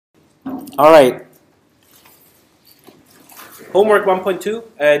All right. Homework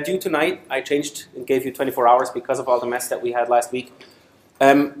 1.2, due tonight. I changed and gave you 24 hours because of all the mess that we had last week.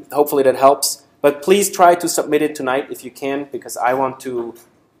 Hopefully that helps. But please try to submit it tonight if you can, because I want to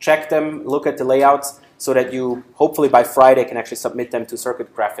check them, look at the layouts, so that you, hopefully by Friday, can actually submit them to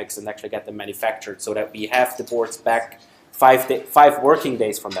Circuit Graphics and actually get them manufactured, so that we have the boards back 5 working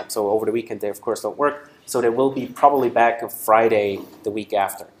days from them. So over the weekend they, of course, don't work. So they will be probably back on Friday the week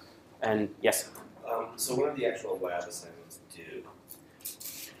after. And yes? So when are the actual lab assignments due?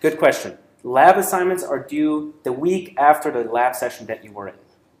 Good question. Lab assignments are due the week after the lab session that you were in.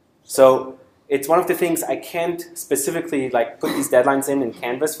 So it's one of the things I can't specifically put these deadlines in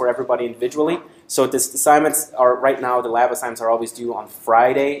Canvas for everybody individually. So these assignments are right now, the lab assignments are always due on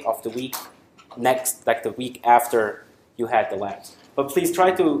Friday of the week next, like the week after you had the labs. But please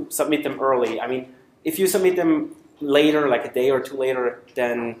try to submit them early. I mean, if you submit them later, like a day or two later,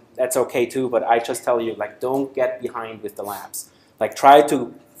 then that's okay too. But I just tell you, don't get behind with the labs. Try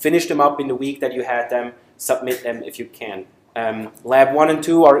to finish them up in the week that you had them. Submit them if you can. Lab 1 and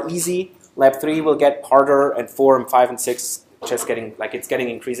 2 are easy. Lab 3 will get harder, and 4 and 5 and 6 just getting it's getting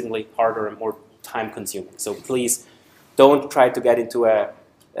increasingly harder and more time consuming. So please don't try to get into a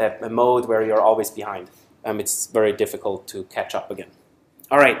mode where you're always behind. It's very difficult to catch up again.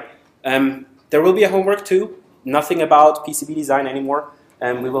 All right. There will be a homework too. Nothing about PCB design anymore.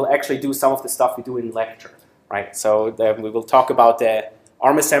 We will actually do some of the stuff we do in lecture, right? So we will talk about the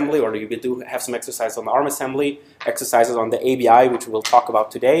ARM assembly, or you will do have some exercises on the ARM assembly, exercises on the ABI, which we will talk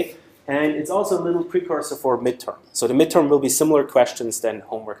about today. And it's also a little precursor for midterm. So the midterm will be similar questions than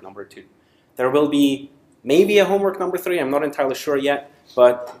homework number 2. There will be maybe a homework number 3. I'm not entirely sure yet.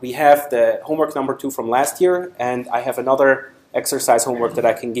 But we have the homework number 2 from last year, and I have another exercise homework that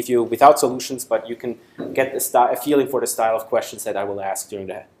I can give you without solutions, but you can get a feeling for the style of questions that I will ask during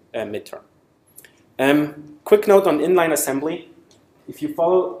the midterm. Quick note on inline assembly. If you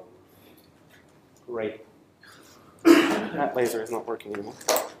follow... Great. That laser is not working anymore.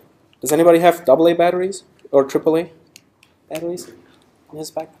 Does anybody have AA batteries or AAA batteries in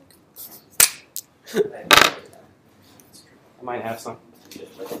his backpack? I might have some.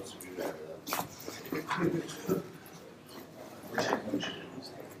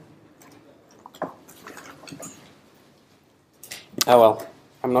 Oh well,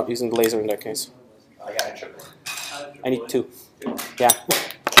 I'm not using the laser in that case. I got a triple. I need 2. Yeah.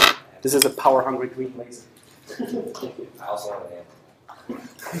 This is a power-hungry green laser. I also have an amp.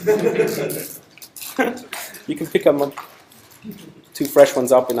 You can pick up 2 fresh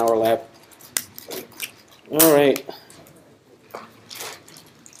ones up in our lab. All right.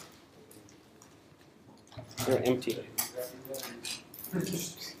 They're empty.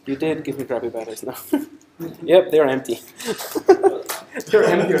 You did give me crappy batteries now. Yep, they're empty. They're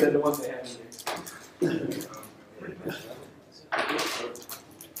emptier than the ones I have in here.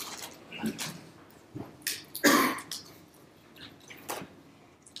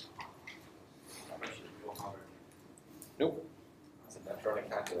 Nope. It's a electronic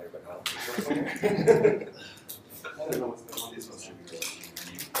calculator, but not. I don't know what's going on. This one should be good.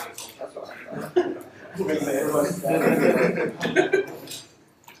 That's what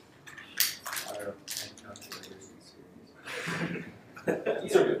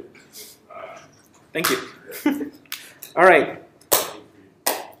These are good. Thank you. All right.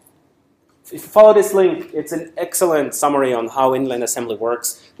 If you follow this link, it's an excellent summary on how inline assembly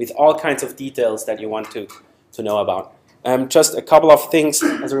works with all kinds of details that you want to know about. Just a couple of things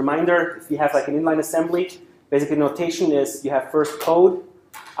as a reminder. If you have an inline assembly, basically notation is you have first code,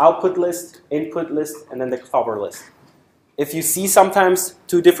 output list, input list, and then the clobber list. If you see sometimes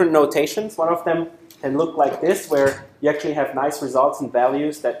 2 different notations, one of them can look like this, where you actually have nice results and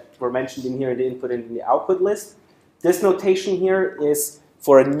values that were mentioned in here in the input and in the output list. This notation here is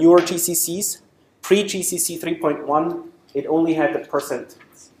for newer GCCs. Pre-GCC 3.1, it only had the percent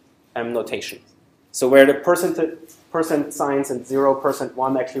notation. So where the percent signs and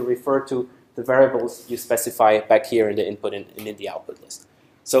 0%1 actually refer to the variables you specify back here in the input and in the output list.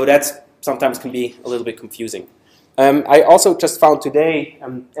 So that sometimes can be a little bit confusing. I also just found today,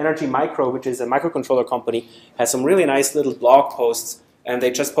 Energy Micro, which is a microcontroller company, has some really nice little blog posts, and they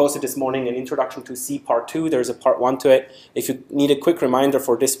just posted this morning an Introduction to C Part 2. There's a Part 1 to it. If you need a quick reminder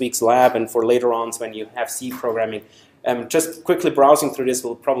for this week's lab and for later on when you have C programming, just quickly browsing through this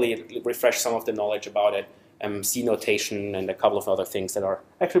will probably refresh some of the knowledge about it, C notation and a couple of other things that are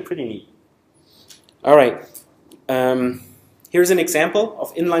actually pretty neat. All right. Here's an example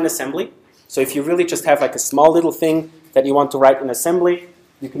of inline assembly. So if you really just have a small little thing that you want to write in assembly,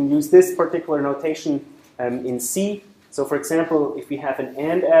 you can use this particular notation in C. So for example, if we have an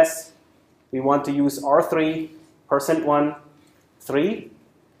AND S we want to use R3 %1 3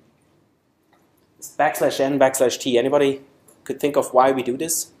 \n\t. Anybody could think of why we do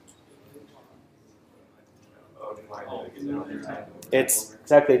this? It's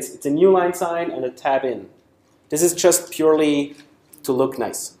a new line sign and a tab in. This is just purely to look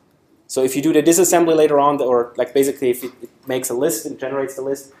nice. So if you do the disassembly later on, or like basically if it makes a list and generates the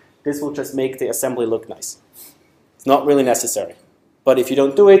list, this will just make the assembly look nice. It's not really necessary. But if you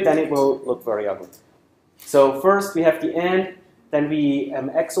don't do it, then it will look very ugly. So first we have the AND, then we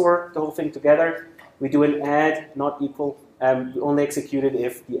XOR the whole thing together. We do an add, not equal. We only execute it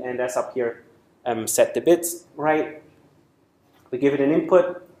if the AND-S up here set the bits right. We give it an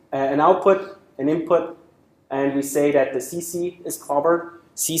input, an output, an input, and we say that the CC is clobbered.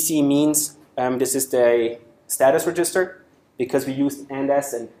 CC means this is the status register because we used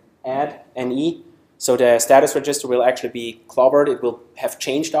AND-S and add NE. So the status register will actually be clobbered. It will have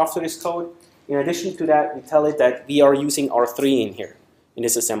changed after this code. In addition to that, we tell it that we are using R3 in here, in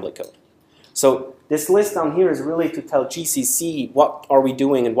this assembly code. So this list down here is really to tell GCC what are we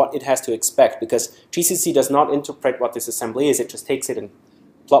doing and what it has to expect, because GCC does not interpret what this assembly is. It just takes it and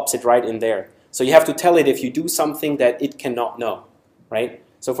plops it right in there. So you have to tell it if you do something that it cannot know, right?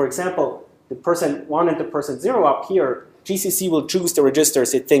 So for example, the %1 and the %0 up here, GCC will choose the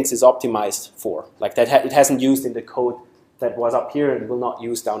registers it thinks is optimized for. Like that it hasn't used in the code that was up here and will not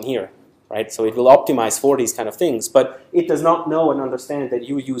use down here, right? So it will optimize for these kind of things, but it does not know and understand that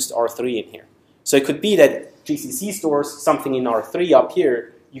you used R3 in here. So it could be that GCC stores something in R3 up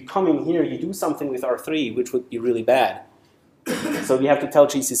here, you come in here, you do something with R3, which would be really bad. So we have to tell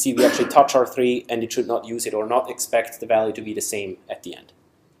GCC we actually touch R3 and it should not use it or not expect the value to be the same at the end.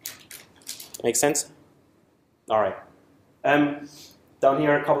 Make sense? All right. Down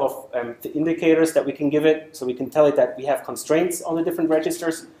here are a couple of indicators that we can give it. So we can tell it that we have constraints on the different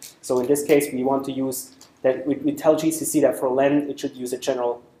registers. So in this case, we want to use that. We tell GCC that for len, it should use a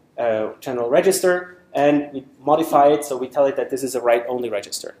general register, and we modify it. So we tell it that this is a write-only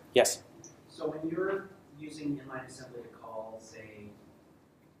register. Yes? So when you're using inline assembly to call, say,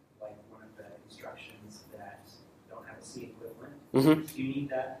 like one of the instructions that don't have a C equivalent, do you need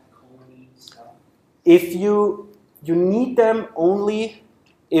that colony stuff? If you need them only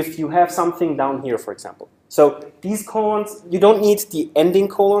if you have something down here, for example. So these colons, you don't need the ending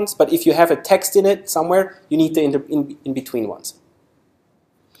colons, but if you have a text in it somewhere, you need the in-between ones.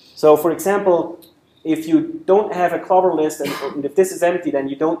 So for example, if you don't have a clobber list, and if this is empty, then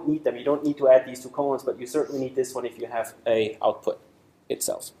you don't need them. You don't need to add these two colons, but you certainly need this one if you have a output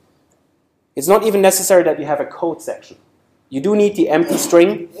itself. It's not even necessary that you have a code section. You do need the empty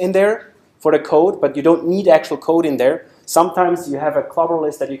string in there for the code, but you don't need actual code in there. Sometimes you have a clobber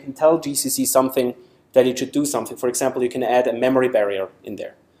list that you can tell GCC something that it should do something. For example, you can add a memory barrier in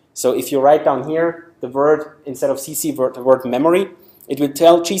there. So if you write down here the word, instead of CC, the word memory, it will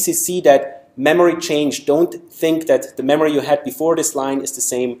tell GCC that memory changed. Don't think that the memory you had before this line is the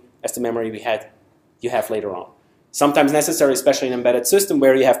same as the memory you have later on. Sometimes necessary, especially in an embedded system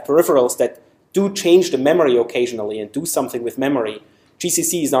where you have peripherals that do change the memory occasionally and do something with memory.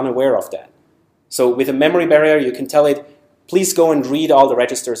 GCC is unaware of that. So with a memory barrier, you can tell it, please go and read all the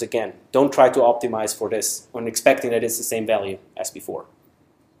registers again. Don't try to optimize for this when expecting that it's the same value as before.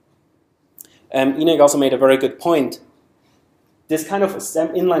 Inek also made a very good point. This kind of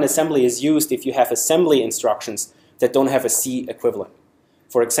inline assembly is used if you have assembly instructions that don't have a C equivalent.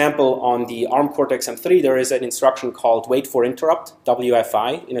 For example, on the ARM Cortex-M3, there is an instruction called wait for interrupt,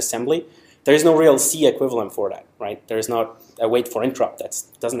 WFI, in assembly. There is no real C equivalent for that, right? There is not a wait for interrupt. That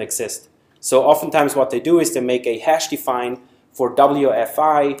doesn't exist. So oftentimes what they do is they make a hash define for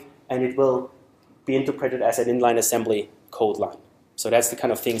WFI, and it will be interpreted as an inline assembly code line. So that's the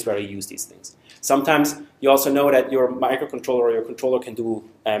kind of things where you use these things. Sometimes you also know that your microcontroller or your controller can do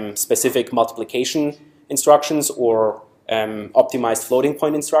specific multiplication instructions or optimized floating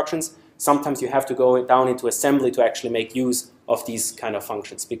point instructions. Sometimes you have to go down into assembly to actually make use of these kind of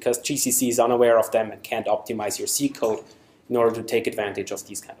functions because GCC is unaware of them and can't optimize your C code in order to take advantage of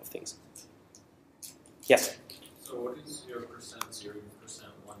these kind of things. Yes? So what is your %0 and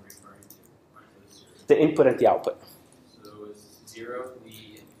 %1 referring to? What is zero? The input and the output. So is 0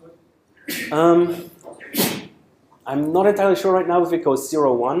 the input? I'm not entirely sure right now if it goes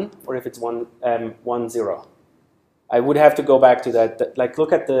 0, 1 or if it's 1, 1, 0. I would have to go back to that. Like,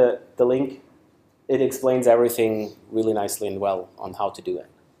 look at the link. It explains everything really nicely and well on how to do it.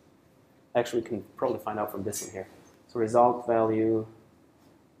 Actually, we can probably find out from this one here. So result value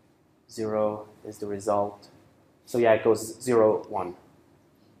 0 is the result. So yeah, it goes 0, 1.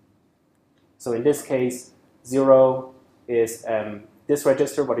 So in this case, 0 is this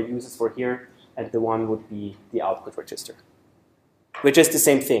register, what it uses for here, and the one would be the output register, which is the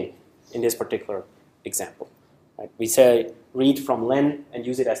same thing in this particular example. Right? We say read from len and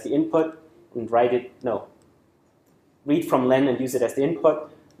use it as the input, and read from len and use it as the input,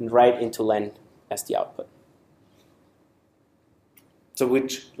 and write into len as the output. So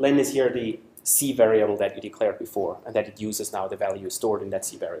which len is here the C variable that you declared before, and that it uses now the value stored in that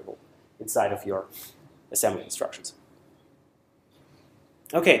C variable inside of your assembly instructions.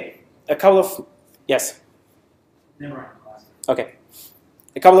 Okay, a couple of, yes? Never mind, class. Okay.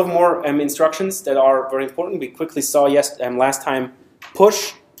 A couple of more instructions that are very important. We quickly saw last time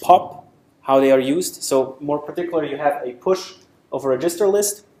push, pop, how they are used. So more particular, you have a push of a register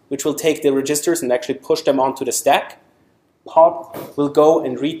list, which will take the registers and actually push them onto the stack. Pop will go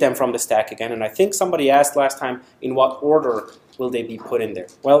and read them from the stack again. And I think somebody asked last time, in what order will they be put in there?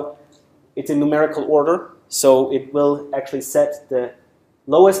 Well, it's in numerical order, so it will actually set the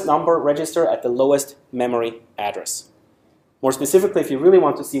lowest number register at the lowest memory address. More specifically, if you really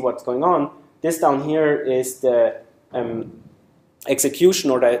want to see what's going on, this down here is the execution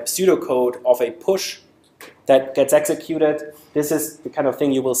or the pseudocode of a push that gets executed. This is the kind of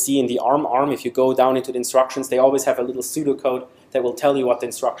thing you will see in the ARM. If you go down into the instructions, they always have a little pseudocode that will tell you what the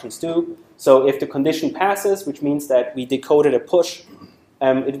instructions do. So if the condition passes, which means that we decoded a push,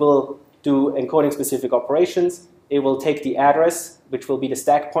 it will do encoding specific operations. It will take the address, which will be the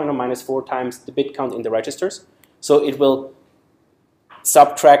stack pointer minus 4 times the bit count in the registers. So it will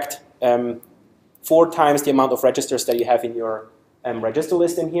subtract 4 times the amount of registers that you have in your register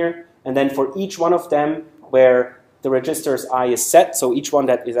list in here. And then for each one of them where the register's I is set, so each one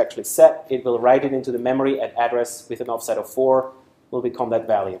that is actually set, it will write it into the memory at address with an offset of 4, will become that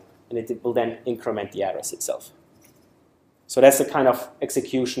value. And it will then increment the address itself. So that's the kind of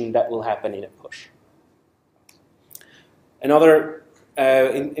execution that will happen in a push. Another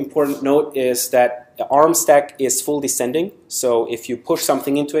important note is that the ARM stack is full descending. So if you push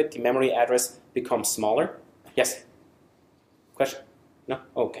something into it, the memory address becomes smaller. Yes? Question? No?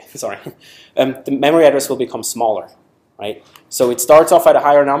 Okay, sorry. The memory address will become smaller, right? So it starts off at a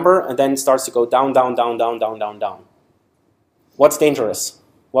higher number and then starts to go down, down, down, down, down, down, down. What's dangerous?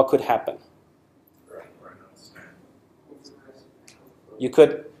 What could happen? You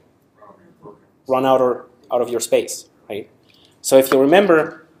could run out of your space, right? So if you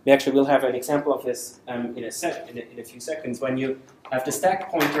remember, we actually will have an example of this in a few seconds. When you have the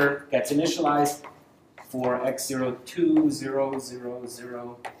stack pointer gets initialized for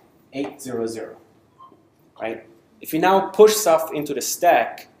x02000800, right? If you now push stuff into the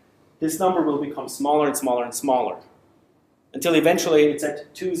stack, this number will become smaller and smaller and smaller until eventually it's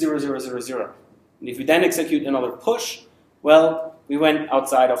at 20000. And if you then execute another push, well, we went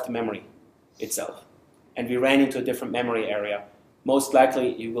outside of the memory itself and we ran into a different memory area. Most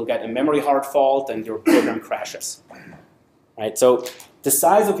likely you will get a memory hard fault and your program crashes. Right? So the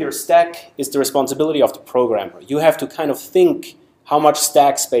size of your stack is the responsibility of the programmer. You have to kind of think how much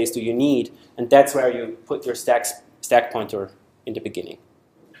stack space do you need, and that's where you put your stack pointer in the beginning.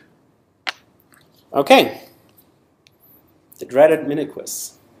 Okay. The dreaded minute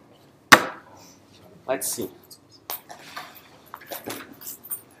quiz. Let's see.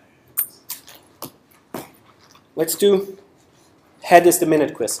 Let's do head is the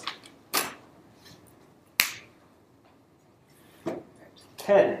minute quiz.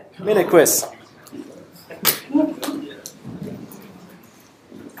 Head, minute quiz.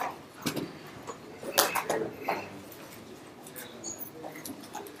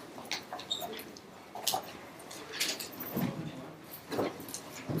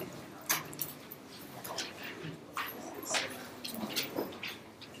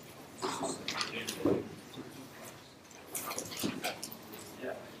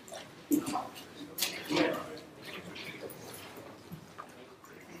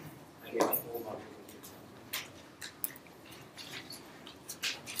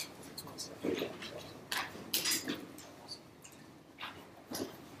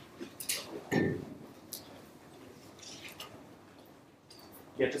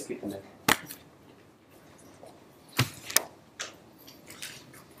 Yeah, just keep them there.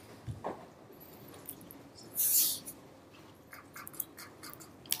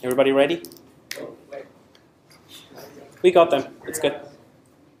 Everybody ready? We got them. It's good.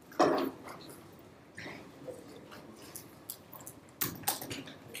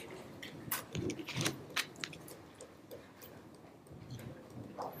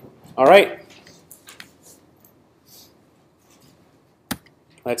 All right.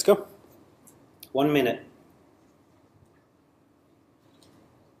 Let's go. 1 minute.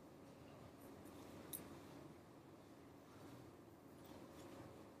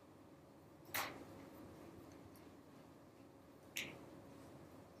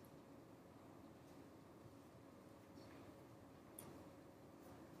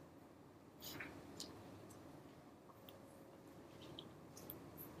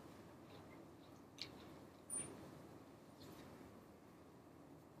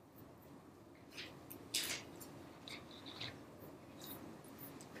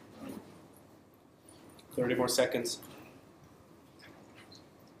 30 more seconds.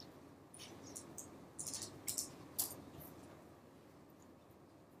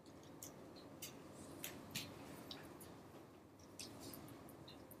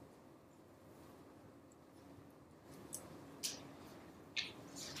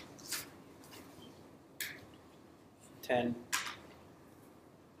 Ten.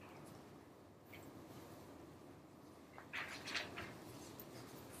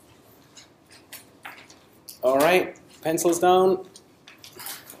 All right, pencils down.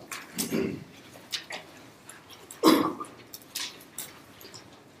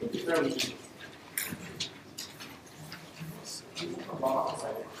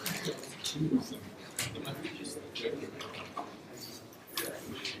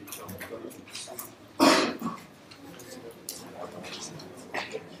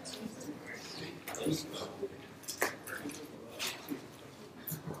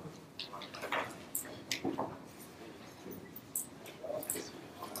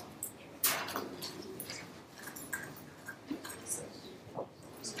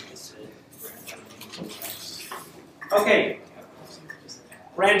 Okay,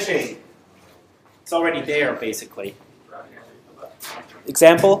 branching. It's already there, basically.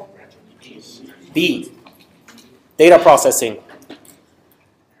 Example? B. Data processing.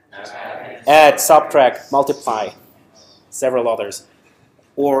 Add, subtract, multiply. Several others.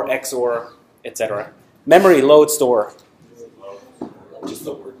 Or XOR, etc. Memory, load, store. Just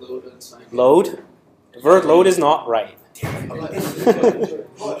the word load inside. Load? The word load is not right.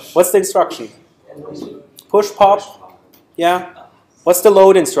 What's the instruction? Push, pop? Yeah. What's the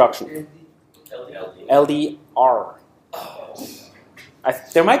load instruction? LDR.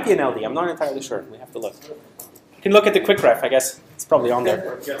 There might be an LD. I'm not entirely sure. We have to look. You can look at the quick ref. I guess it's probably on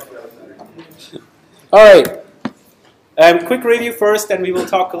there. All right. Quick review first, then we will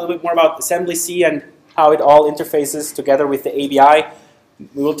talk a little bit more about assembly C and how it all interfaces together with the ABI.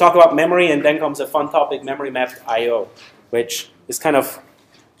 We will talk about memory, and then comes a fun topic, memory mapped I/O, which is kind of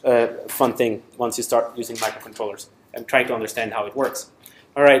a fun thing once you start using microcontrollers and trying to understand how it works.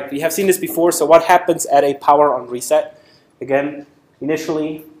 All right, we have seen this before, so what happens at a power on reset? Again,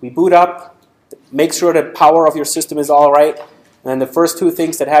 initially, we boot up, make sure that power of your system is all right, and the first two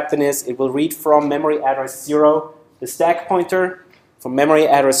things that happen is it will read from memory address 0, the stack pointer, from memory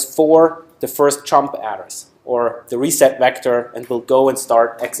address 4, the first jump address, or the reset vector, and will go and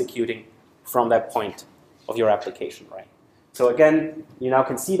start executing from that point of your application, right? So again, you now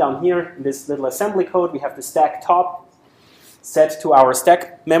can see down here in this little assembly code, we have the stack top set to our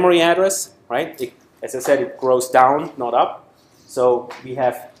stack memory address, right? As I said, it grows down, not up. So we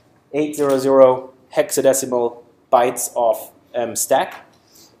have 800 hexadecimal bytes of stack.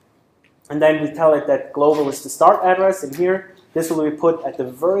 And then we tell it that global is the start address, and here, this will be put at the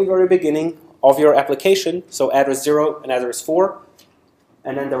very, very beginning of your application, so address 0 and address 4,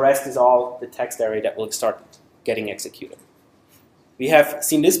 and then the rest is all the text array that will start getting executed. We have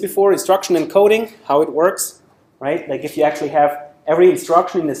seen this before, instruction encoding, how it works, right? Like if you actually have every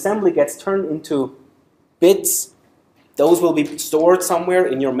instruction in assembly gets turned into bits, those will be stored somewhere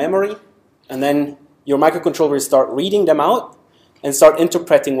in your memory, and then your microcontroller will start reading them out and start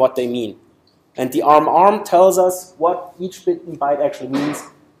interpreting what they mean. And the ARM tells us what each bit and byte actually means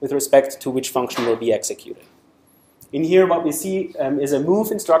with respect to which function will be executed. In here, what we see is a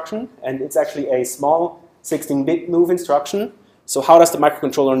move instruction, and it's actually a small 16-bit move instruction. So how does the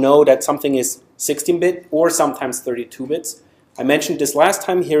microcontroller know that something is 16-bit or sometimes 32 bits? I mentioned this last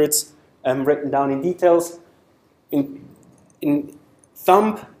time. Here it's written down in details. In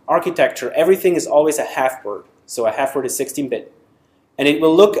thumb architecture, everything is always a half word. So a half word is 16-bit. And it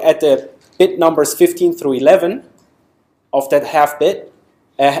will look at the bit numbers 15 through 11 of that half bit,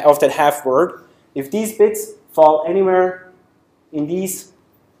 of that half word. If these bits fall anywhere in these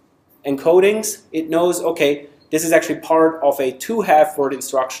encodings, it knows, okay, this is actually part of a 2 half word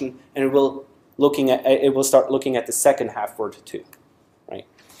instruction, and it will start looking at the second half word too, right?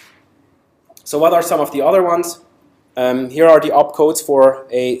 So what are some of the other ones? Here are the opcodes for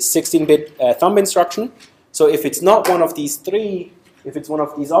a 16-bit thumb instruction. So if it's not one of these three, if it's one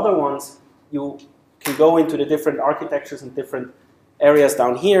of these other ones, you can go into the different architectures and different areas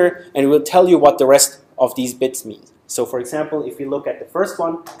down here, and it will tell you what the rest of these bits mean. So for example, if we look at the first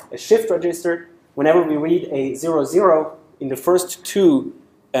one, a shift register, whenever we read a 00 in the first 2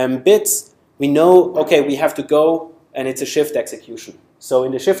 bits, we know, okay, we have to go, and it's a shift execution. So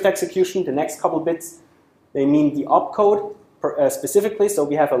in the shift execution, the next couple bits, they mean the opcode specifically. So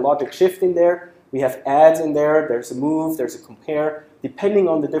we have a logic shift in there, we have adds in there, there's a move, there's a compare. Depending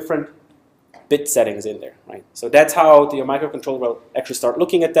on the different bit settings in there, right? So that's how your microcontroller will actually start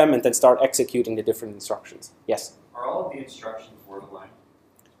looking at them and then start executing the different instructions. Yes? Are all of the instructions word aligned?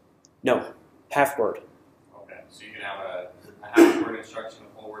 No. Half word. Okay, so you can have a half word instruction,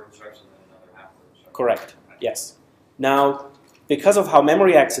 a full word instruction, and another half word instruction. Correct. Yes. Now, because of how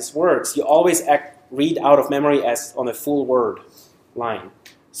memory access works, you always read out of memory as on a full word line.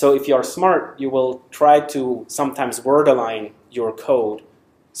 So if you are smart, you will try to sometimes word align your code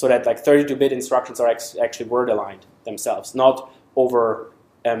so that like 32-bit instructions are actually word aligned themselves, not over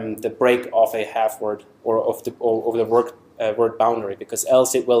the break of a half word or over the word boundary, because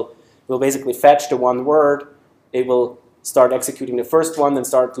else it will basically fetch the one word, it will start executing the first one, then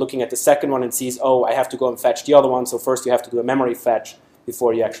start looking at the second one and sees, oh, I have to go and fetch the other one, so first you have to do a memory fetch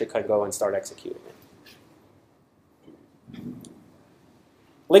before you actually can go and start executing it.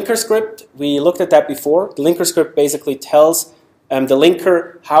 Linker script, we looked at that before. The linker script basically tells the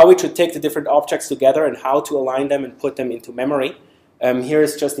linker how it should take the different objects together and how to align them and put them into memory. Here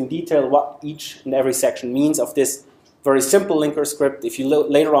is just in detail what each and every section means of this very simple linker script. If you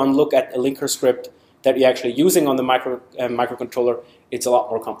later on look at a linker script that you're actually using on the microcontroller, it's a lot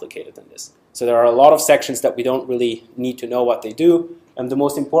more complicated than this. So there are a lot of sections that we don't really need to know what they do. The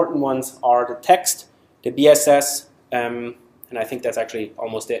most important ones are the text, the BSS, and I think that's actually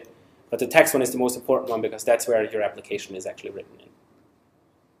almost it. But the text one is the most important one because that's where your application is actually written in.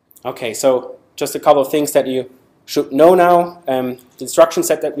 Okay, so just a couple of things that you should know now. The instruction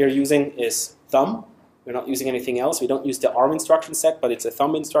set that we're using is thumb. We're not using anything else. We don't use the ARM instruction set, but it's a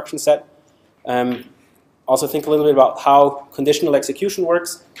thumb instruction set. Also think a little bit about how conditional execution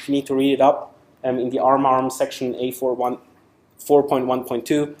works. If you need to read it up in the ARM section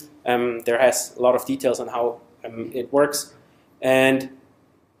A4.1.2, there has a lot of details on how it works. And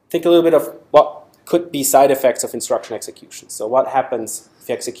think a little bit of what could be side effects of instruction execution. So what happens if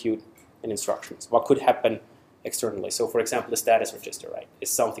you execute an instructions? What could happen externally? So for example, the status register, right, is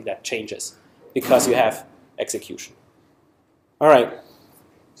something that changes because you have execution. All right.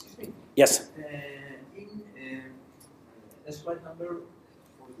 Yes? In slide number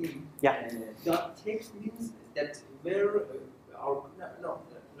 14, Yeah. dot text means that where our,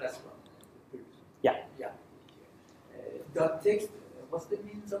 last one. Yeah. Dot text, what's the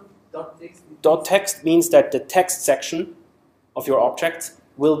means of dot text? Dot text means that the text section of your object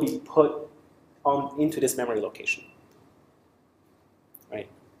will be put into this memory location. Right?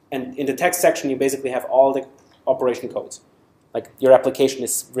 And in the text section, you basically have all the operation codes. Like your application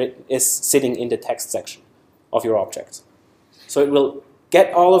is sitting in the text section of your object. So it will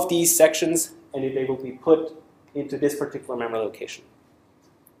get all of these sections and they will be put into this particular memory location.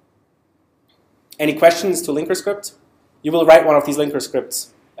 Any questions to linker script? You will write one of these linker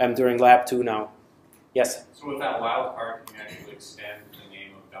scripts during lab 2 now. Yes? So with that wildcard, can you actually extend the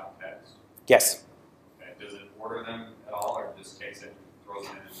name of .text? Yes. Okay. Does it order them at all, or just takes it, throws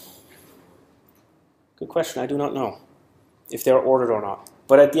it in, and gives it an order? Good question. I do not know if they're ordered or not.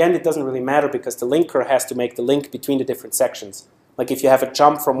 But at the end, it doesn't really matter because the linker has to make the link between the different sections. Like if you have a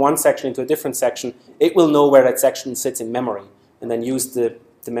jump from one section into a different section, it will know where that section sits in memory and then use the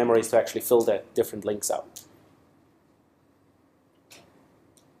memories to actually fill the different links out.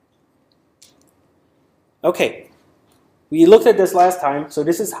 Okay, we looked at this last time. So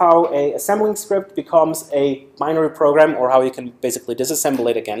this is how an assembling script becomes a binary program, or how you can basically disassemble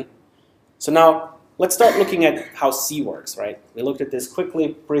it again. So now let's start looking at how C works, right? We looked at this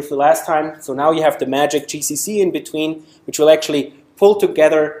briefly last time. So now you have the magic GCC in between, which will actually pull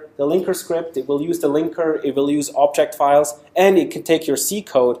together the linker script. It will use the linker, it will use object files, and it can take your C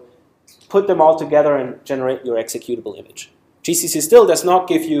code, put them all together, and generate your executable image. GCC still does not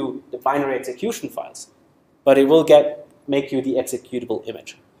give you the binary execution files, but it will make you the executable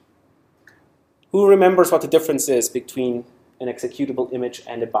image. Who remembers what the difference is between an executable image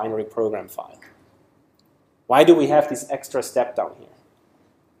and a binary program file? Why do we have this extra step down here?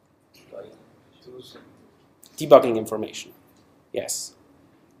 Debugging information. Yes.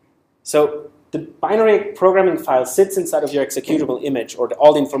 So the binary programming file sits inside of your executable image, or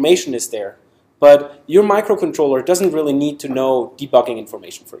all the information is there. But your microcontroller doesn't really need to know debugging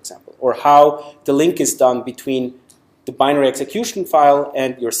information, for example, or how the link is done between the binary execution file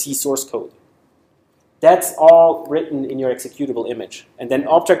and your C source code. That's all written in your executable image. And then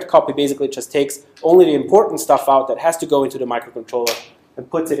object copy basically just takes only the important stuff out that has to go into the microcontroller and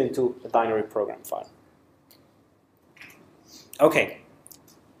puts it into the binary program file. Okay,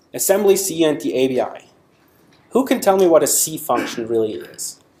 assembly C and the ABI. Who can tell me what a C function really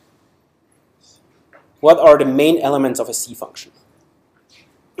is? What are the main elements of a C function?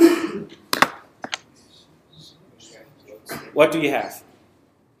 What do you have?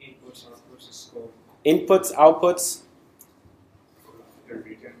 Inputs, outputs, Inputs, outputs,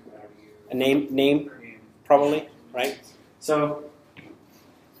 a name probably, right? So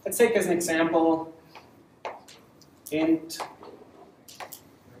let's take as an example int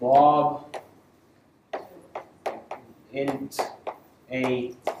Bob int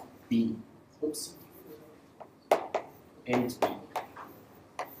a b. Oops. Int b.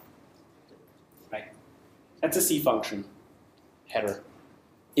 Right. That's a C function header.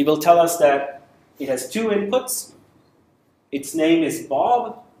 It will tell us that it has two inputs. Its name is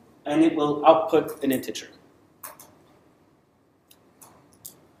Bob, and it will output an integer.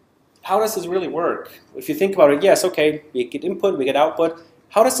 How does this really work? If you think about it, yes, okay, we get input, we get output.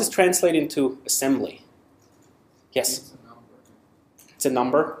 How does this translate into assembly? Yes? It's a number. It's a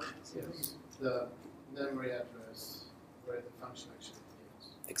number? Yes. The memory address where the function actually is.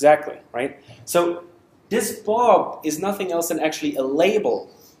 Exactly, right? So this Bob is nothing else than actually a label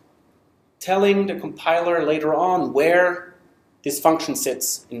telling the compiler later on where this function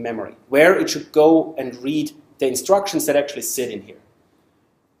sits in memory, where it should go and read the instructions that actually sit in here.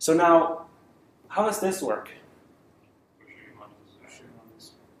 So now, how does this work?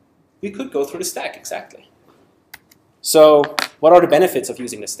 We could go through the stack, exactly. So what are the benefits of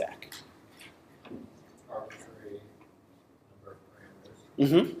using the stack? Arbitrary number of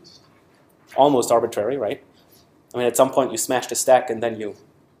parameters. Almost arbitrary, right? I mean, at some point you smash the stack and then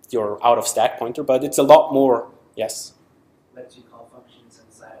you're out of stack pointer, but it's a lot more, yes? Lets you call functions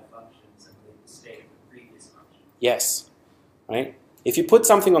inside of functions and leave the state of the previous function. Yes, right? If you put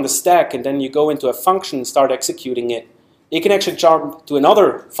something on the stack and then you go into a function and start executing it, it can actually jump to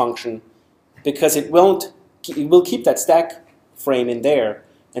another function because it will keep that stack frame in there.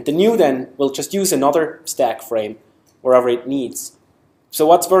 And the new then will just use another stack frame wherever it needs. So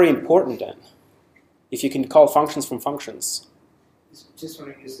what's very important then? If you can call functions from functions. Just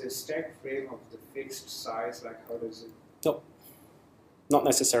wondering, is the stack frame of the fixed size, like how does it? No, not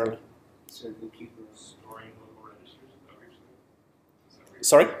necessarily. So it will keep those. Storing local registers, is that what you're saying?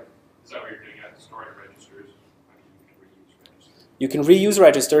 Sorry? Is that what you're getting at? Storing registers? How do you reuse registers? You can reuse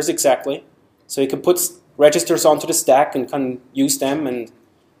registers, exactly. So you can put registers onto the stack and can use them.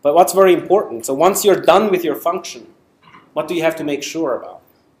 But what's very important, so once you're done with your function, what do you have to make sure about?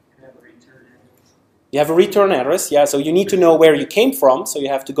 You have a return address. You have a return address, yeah, so you need to know where you came from, so you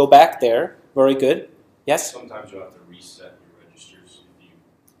have to go back there. Very good. Yes? Sometimes you'll have to reset your registers if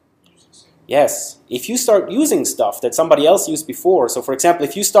you use the same. Yes. If you start using stuff that somebody else used before, so for example,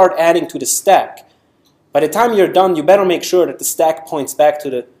 if you start adding to the stack, by the time you're done, you better make sure that the stack points back to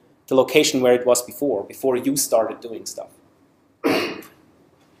the location where it was before you started doing stuff.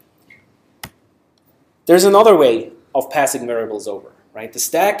 There's another way of passing variables over, right? The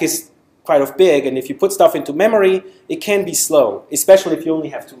stack is quite big, and if you put stuff into memory, it can be slow, especially if you only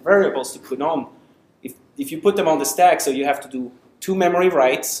have two variables to put on. If you put them on the stack, so you have to do two memory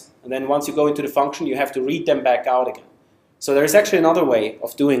writes, and then once you go into the function, you have to read them back out again. So there's actually another way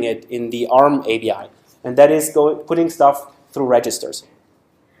of doing it in the ARM ABI, and that is putting stuff through registers,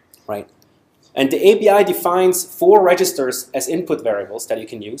 right? And the ABI defines 4 registers as input variables that you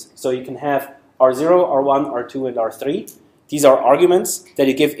can use. So you can have R0, R1, R2, and R3. These are arguments that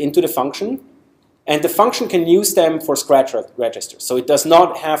you give into the function, and the function can use them for scratch registers, so it does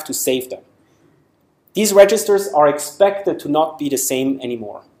not have to save them. These registers are expected to not be the same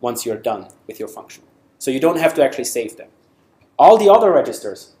anymore once you're done with your function. So you don't have to actually save them. All the other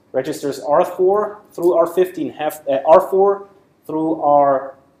registers R4 through R15, R4 through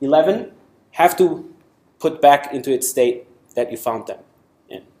R11, have to put back into its state that you found them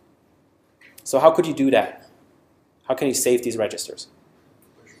in. So how could you do that? How can you save these registers?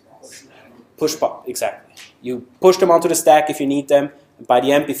 Push pop, exactly. You push them onto the stack if you need them. And by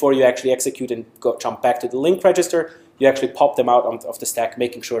the end, before you actually execute and jump back to the link register, you actually pop them out of the stack,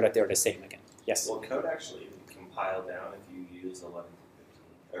 making sure that they're the same again. Yes? Will code actually compile down if you use 11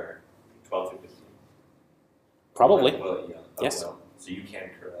 to 15, or 12 to 15? Probably. Well, yeah. Oh, Yes. well. So you can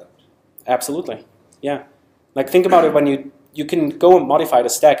corrupt. Absolutely. Yeah. Like think about it when you can go and modify the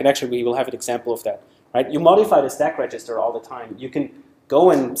stack, and actually we will have an example of that. Right? You modify the stack register all the time. You can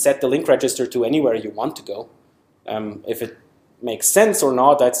go and set the link register to anywhere you want to go. If it makes sense or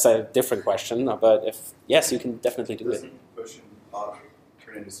not, that's a different question. But if yes, you can definitely do it. Doesn't push and pop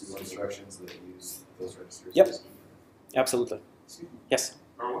turn into SQL instructions that use those registers? Yep. Absolutely. Yes.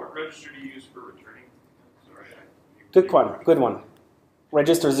 Or what register do you use for returning? Sorry, Good one.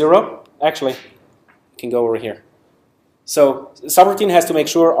 Register 0, actually, you can go over here. So subroutine has to make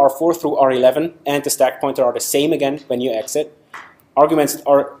sure R4 through R11 and the stack pointer are the same again when you exit. Arguments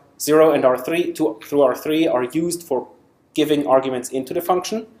R0 and R3 through R3 are used for giving arguments into the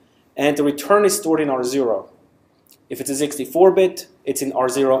function. and the return is stored in R0. If it's a 64-bit, it's in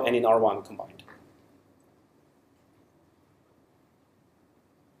R0 and in R1 combined.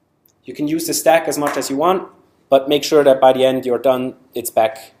 You can use the stack as much as you want, but make sure that by the end you're done, it's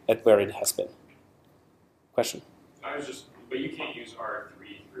back at where it has been. Question? But you can't use R3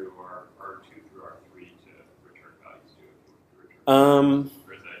 through R2 through R3 to return values to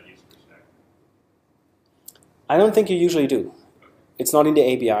or is that used for stack? I don't think you usually do. It's not in the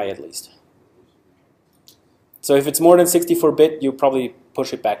ABI at least. So if it's more than 64-bit, you probably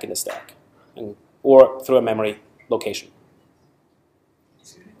push it back in the stack, or through a memory location.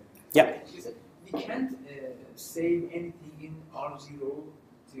 Yeah. We can't save anything in R0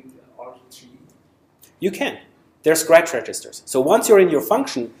 to R3. You can. They're scratch registers. So once you're in your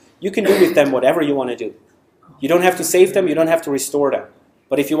function, you can do with them whatever you want to do. You don't have to save them, you don't have to restore them.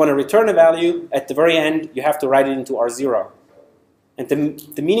 But if you want to return a value, at the very end, you have to write it into R0. And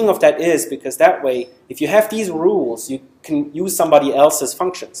the meaning of that is because that way, if you have these rules, you can use somebody else's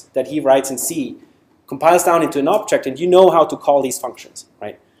functions that he writes in C, compiles down into an object, and you know how to call these functions,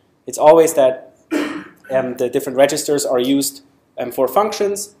 right? It's always that the different registers are used for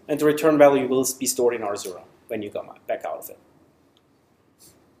functions, and the return value will be stored in R0 when you come back out of it.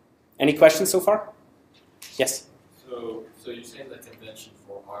 Any questions so far? Yes? So you're saying the convention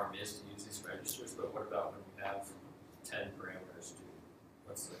for ARM is to use these registers, but what about when we have 10 parameters?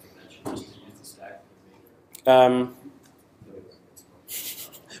 What's the convention? Just to use the stack?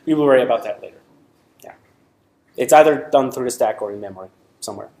 We will worry about that later. Yeah. It's either done through the stack or in memory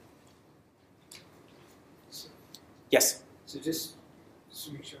somewhere. Yes? So just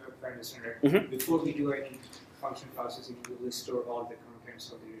to make sure I understand right, before we do any function processing, we will store all the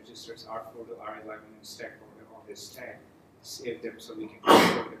contents of the registers R4 to R11 and stack order on this stack, save them so we can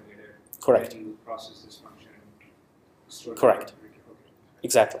store them later. Correct. And you will process this function and store them. Correct. Okay.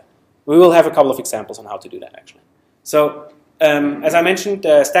 Exactly. We will have a couple of examples on how to do that actually. So as I mentioned,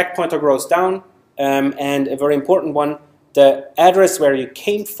 the stack pointer grows down, and a very important one, the address where you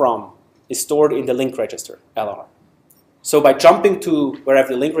came from is stored in the link register, LR. So by jumping to wherever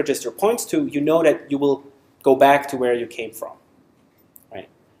the link register points to, you know that you will go back to where you came from. Right?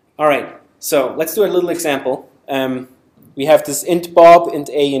 All right, so let's do a little example. We have this int Bob, int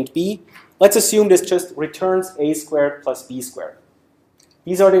A, int B. Let's assume this just returns A squared plus B squared.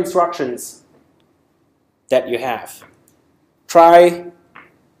 These are the instructions that you have. Try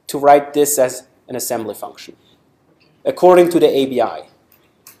to write this as an assembly function according to the ABI.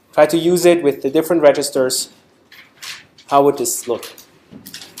 Try to use it with the different registers. How would this look?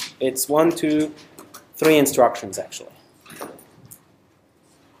 It's 1, 2, 3 instructions actually.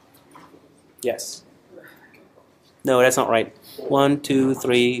 Yes. No, that's not right. 1, 2,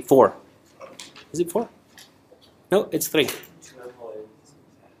 3, 4. Is it 4? No, it's 3.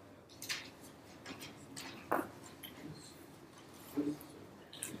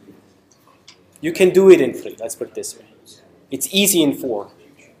 You can do it in 3, let's put it this way. It's easy in 4,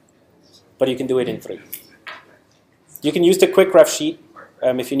 but you can do it in 3. You can use the quick ref sheet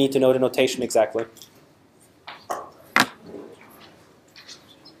if you need to know the notation exactly.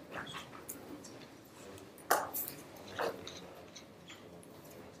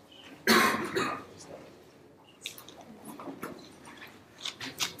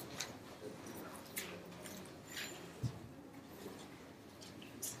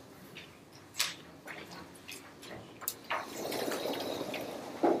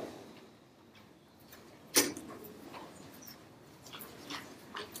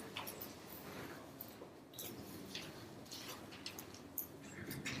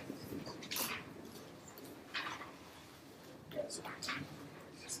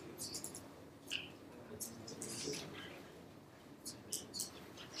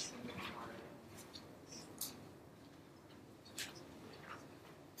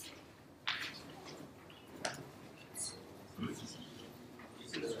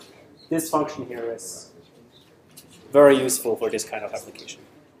 This function here is very useful for this kind of application.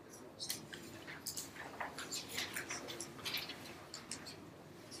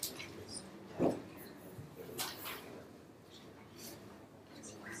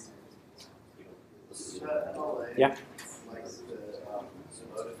 Yeah.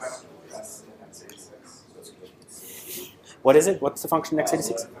 What is it? What's the function in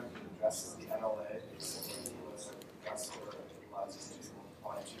x86?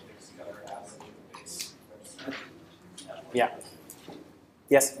 Yeah.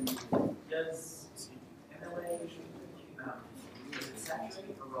 Yes? Does MLA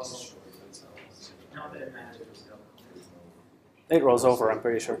saturate or roll over? Not that it matters. It rolls over, I'm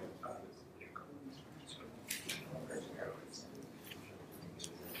pretty sure.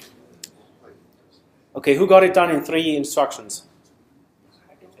 Okay, who got it done in 3 instructions?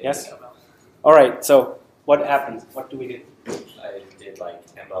 Yes? All right, so what happened? What do we do? I did like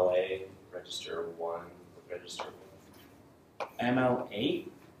MLA, register 1 with register 1. MLA?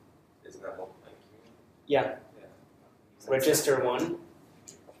 Isn't that what Yeah. Register 1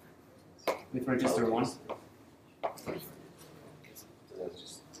 with register 1.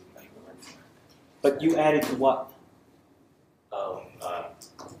 But you added to what? Oh, well,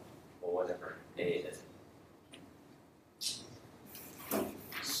 whatever A is.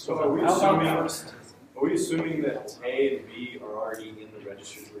 So are we assuming that A and B are already in the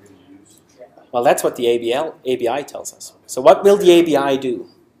registers we're going to use? Well, that's what the ABI tells us. So what will the ABI do?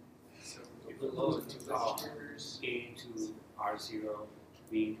 It will load A to R0,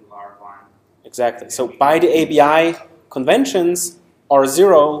 B to R1. Exactly. So by the ABI conventions,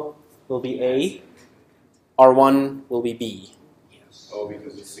 R0 will be A, R1 will be B. Oh,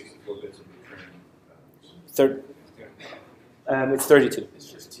 because it's 64 bits of return. It's 32.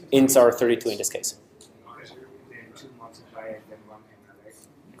 Ints are 32 in this case. Then 2 multiply and then 1 MLA.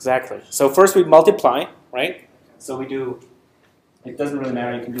 Exactly. So first we multiply, right? So we do, it doesn't really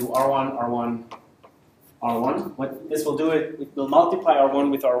matter, you can do R1, R1, R1. What this will do, it will multiply R1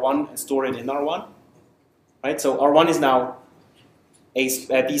 with R1 and store it in R1. Right? So R1 is now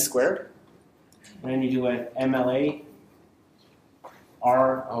B squared. And then you do an MLA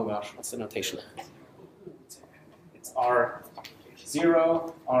R, oh gosh, what's the notation? It's R0,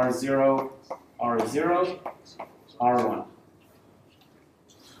 R0, R0, R1.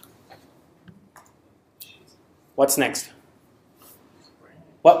 What's next?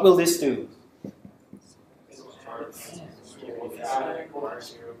 What will this do?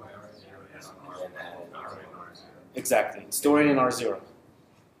 Exactly, store it in R0.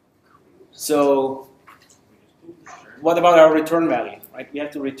 So, what about our return value? Right, we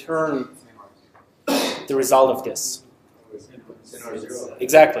have to return the result of this.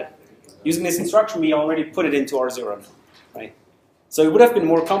 Exactly. Using this instruction, we already put it into R0 now, right? So it would have been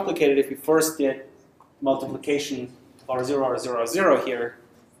more complicated if we first did multiplication of R0, R0, R0 here,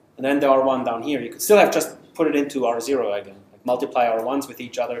 and then the R1 down here. You could still have just put it into R0 again, like multiply R1s with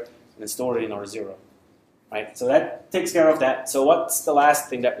each other and then store it in R0, right? So that takes care of that. So what's the last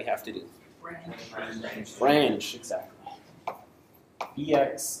thing that we have to do? Branch, exactly.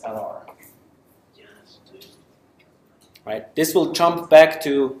 BXLR. Right? This will jump back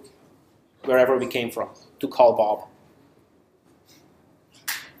to wherever we came from, to call Bob.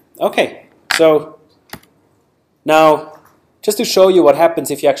 Okay, so now just to show you what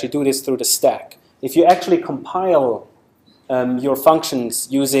happens if you actually do this through the stack. If you actually compile your functions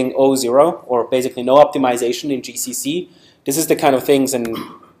using O0, or basically no optimization in GCC, this is the kind of things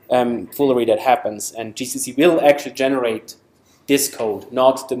and foolery that happens, and GCC will actually generate this code,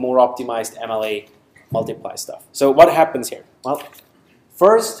 not the more optimized MLA multiply stuff. So what happens here? Well,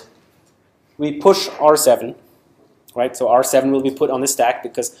 first we push R7, right? So R7 will be put on the stack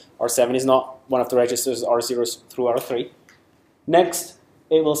because R7 is not one of the registers R0 through R3. Next,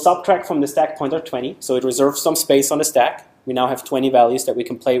 it will subtract from the stack pointer 20, so it reserves some space on the stack. We now have 20 values that we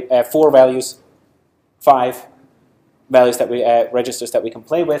can play, 4 values, 5 values that we registers that we can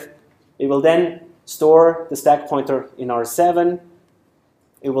play with. It will then store the stack pointer in R7.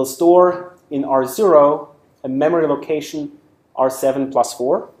 It will store in R0 a memory location R7 plus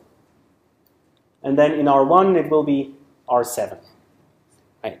 4. And then in R1 it will be R7.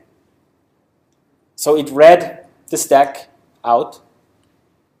 Right. So it read the stack out.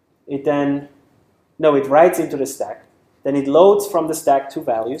 It then, no, it writes into the stack. Then it loads from the stack 2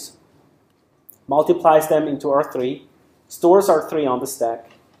 values, multiplies them into R3, stores R3 on the stack,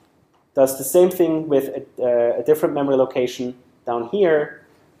 does the same thing with a different memory location down here,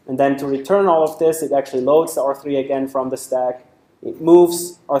 and then to return all of this, it actually loads the R3 again from the stack. It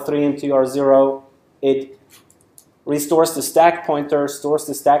moves R3 into R0. It restores the stack pointer, stores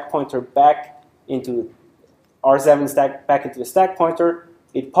the stack pointer back into R7 stack, back into the stack pointer.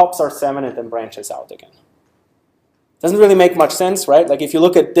 It pops R7 and then branches out again. Doesn't really make much sense, right? Like if you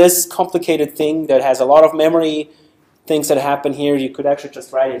look at this complicated thing that has a lot of memory things that happen here, you could actually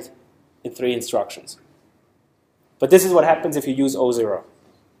just write it in 3 instructions. But this is what happens if you use O0.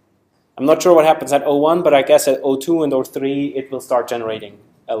 I'm not sure what happens at O1, but I guess at O2 and O3, it will start generating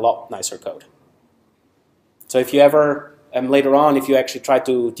a lot nicer code. So if you ever, later on, if you actually try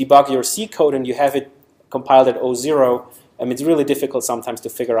to debug your C code and you have it compiled at O0, it's really difficult sometimes to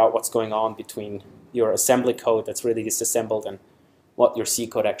figure out what's going on between your assembly code that's really disassembled and what your C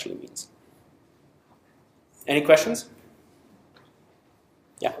code actually means. Any questions?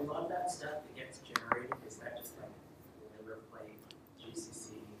 Yeah. A lot of that stuff that gets generated, is that just like boilerplate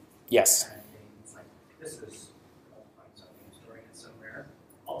GCC Yes. kind of things? Like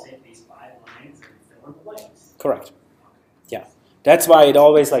Correct. Yeah. That's why it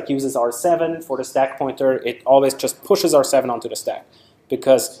always like uses R7 for the stack pointer. It always just pushes R7 onto the stack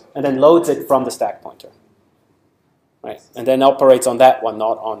and then loads it from the stack pointer. Right? And then operates on that one,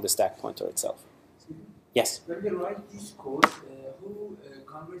 not on the stack pointer itself. Yes? When you write this code, who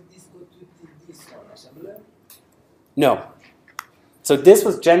convert this code to this one, assembler? No. So this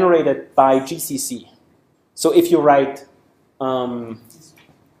was generated by GCC. So if you write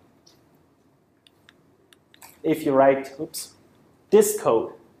this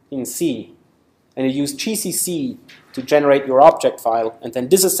code in C, and you use GCC to generate your object file, and then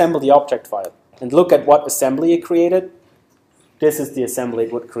disassemble the object file, and look at what assembly it created, this is the assembly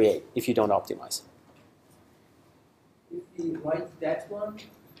it would create if you don't optimize. If we write that one,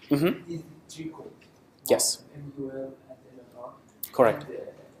 Mm-hmm. this is 3 code. Yes. MUL and then on. Correct. And,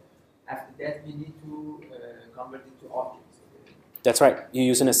 after that, we need to convert it to objects. That's right. You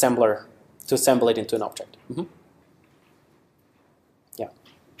use an assembler to assemble it into an object. Mm-hmm. Yeah.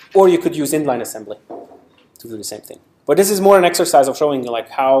 Or you could use inline assembly to do the same thing. But this is more an exercise of showing you like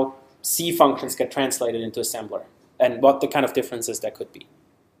how C functions get translated into assembler and what the kind of differences that could be.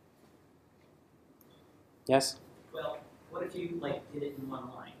 Yes? Well, what if you like did it in one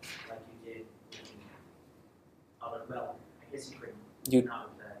line, like you did in other? Well, I guess you could. You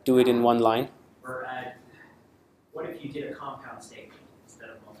do it in one line. Or what if you did a compound statement instead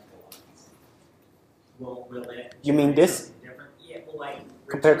of multiple lines? Will it? You mean this? Different? Yeah. Well, like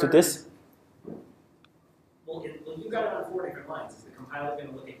Compared to this? Well, you got it on 4 different lines. Is the compiler going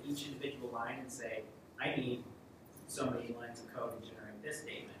to look at each individual line and say, I need so many lines of code to generate this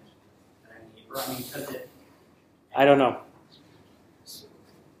statement, and because it. I don't know.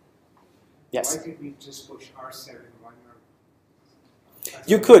 Yes. Why did we just push R7 one?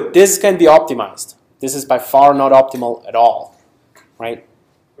 You could. This can be optimized. This is by far not optimal at all, right?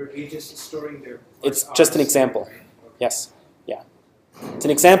 But we're just storing the. It's just an example. Yes. Yeah. It's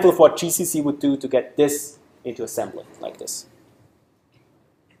an example of what GCC would do to get this into assembly, like this.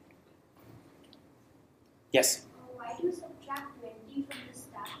 Yes? Why do you subtract 20 from the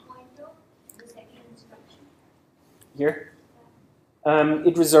stack pointer, the second instruction? Here?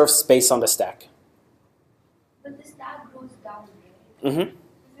 It reserves space on the stack. But the stack grows down, right? Mm-hmm. If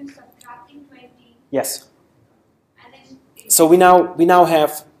you're subtracting 20, Yes. and then So we now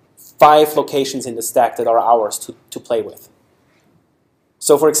have 5 locations in the stack that are ours to play with.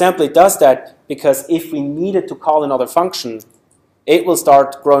 So for example, it does that because if we needed to call another function, it will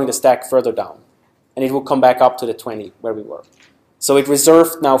start growing the stack further down. And it will come back up to the 20 where we were. So it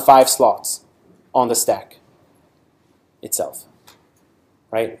reserved now 5 slots on the stack itself.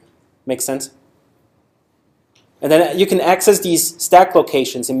 Right? Makes sense? And then you can access these stack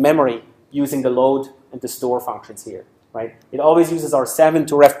locations in memory using the load and the store functions here. Right? It always uses R7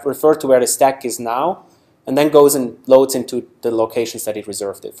 to refer to where the stack is now, and then goes and loads into the locations that it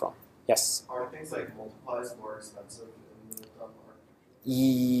reserved it from. Yes? Are things like multiplies more expensive in the dumb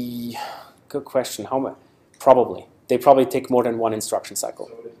architecture? Good question. How much? Probably. They probably take more than one instruction cycle.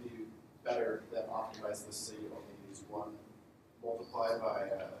 So would it be better than optimize this so you only use one multiply by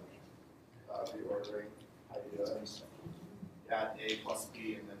reordering? How do you do it? Add A plus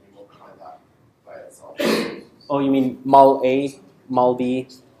B and then you multiply that by itself. Oh, you mean mul A, mul B,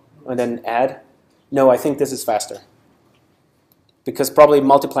 and then add? No, I think this is faster. Because probably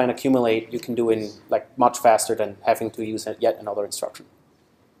multiply and accumulate you can do in like much faster than having to use yet another instruction.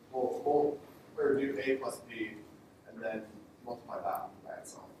 We'll do A plus B and then multiply that by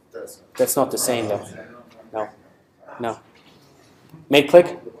itself. That's not the same though. No. No. Made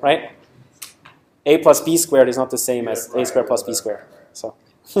click, right? A plus B squared is not the same as A squared plus B squared. So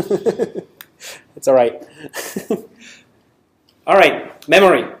it's all right. All right,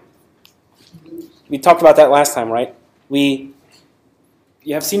 memory. We talked about that last time, right? You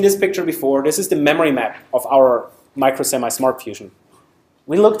have seen this picture before. This is the memory map of our micro-semi smart fusion.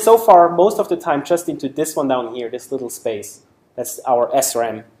 We looked so far most of the time just into this one down here, this little space. That's our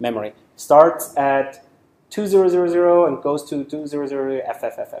SRAM memory. Starts at 2000 and goes to 2000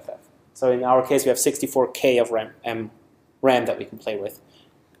 FFFFF. So in our case, we have 64K of RAM that we can play with.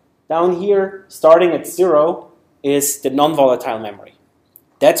 Down here, starting at 0, is the non-volatile memory.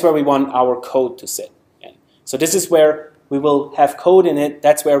 That's where we want our code to sit in. So this is where we will have code in it.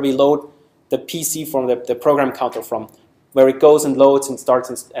 That's where we load the PC from the program counter from, where it goes and loads and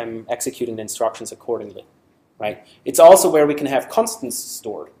starts executing the instructions accordingly. Right? It's also where we can have constants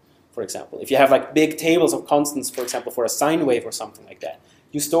stored, for example. If you have like big tables of constants, for example, for a sine wave or something like that,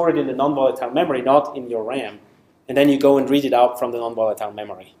 you store it in the non-volatile memory, not in your RAM, and then you go and read it out from the non-volatile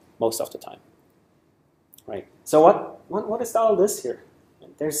memory most of the time. Right? So what is all this here?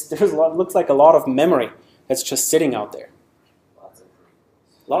 There's a lot. Looks like a lot of memory that's just sitting out there. Lots of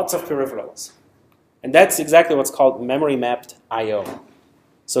peripherals. Lots of peripherals. And that's exactly what's called memory mapped I/O.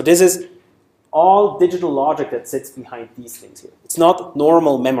 So this is all digital logic that sits behind these things here. It's not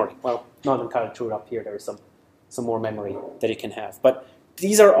normal memory. Well, not entirely true. Up here there is some more memory that you can have. But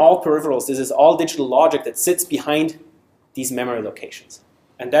these are all peripherals. This is all digital logic that sits behind these memory locations.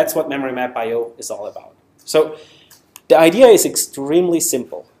 And that's what memory map I/O is all about. So the idea is extremely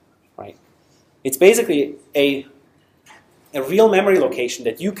simple, right? It's basically a real memory location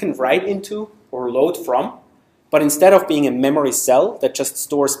that you can write into or load from, but instead of being a memory cell that just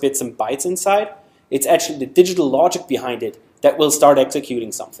stores bits and bytes inside, it's actually the digital logic behind it that will start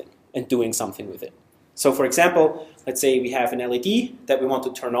executing something and doing something with it. So for example, let's say we have an LED that we want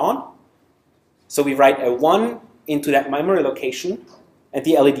to turn on. So we write a 1 into that memory location, and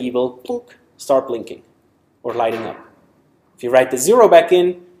the LED will blink, start blinking or lighting up. If you write the 0 back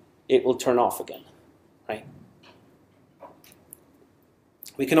in, it will turn off again, right?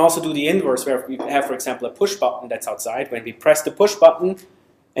 We can also do the inverse, where we have, for example, a push button that's outside. When we press the push button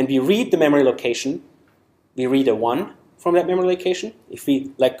and we read the memory location, we read a 1 from that memory location. If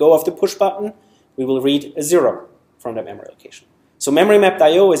we let go of the push button, we will read a 0 from that memory location. So memory mapped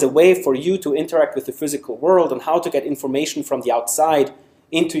I/O is a way for you to interact with the physical world and how to get information from the outside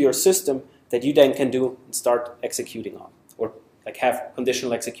into your system that you then can do and start executing on. Or like have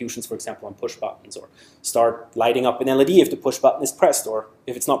conditional executions, for example, on push buttons, or start lighting up an LED if the push button is pressed, or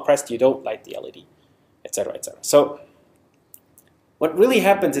if it's not pressed, you don't light the LED, etc., etc. So what really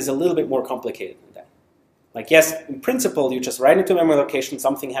happens is a little bit more complicated than that. Like, yes, in principle, you just write into a memory location,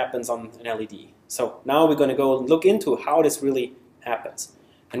 something happens on an LED. So now we're going to go and look into how this really happens.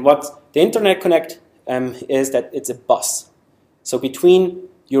 And what the Internet Connect is that it's a bus. So between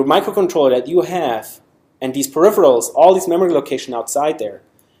your microcontroller that you have and these peripherals, all these memory locations outside there,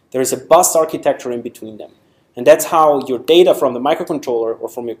 there is a bus architecture in between them. And that's how your data from the microcontroller or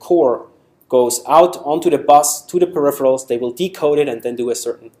from your core goes out onto the bus to the peripherals. They will decode it and then do a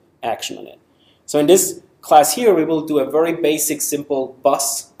certain action on it. So in this class here, we will do a very basic, simple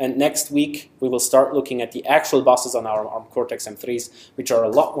bus. And next week, we will start looking at the actual buses on our ARM Cortex-M3s, which are a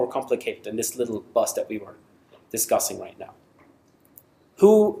lot more complicated than this little bus that we were discussing right now.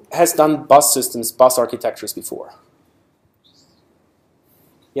 Who has done bus systems, bus architectures before?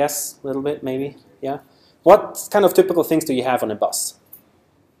 Yes, a little bit, maybe, yeah? What kind of typical things do you have on a bus?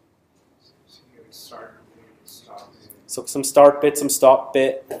 So some start bit, some stop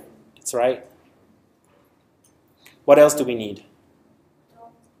bit, that's right. What else do we need?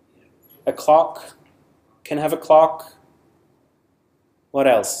 A clock, can have a clock. What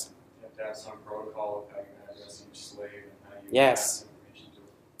else? You have to have some protocol of how you address each slave and how you Yes.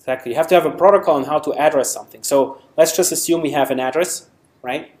 Exactly. You have to have a protocol on how to address something. So let's just assume we have an address,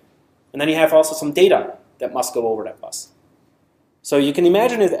 right? And then you have also some data that must go over that bus. So you can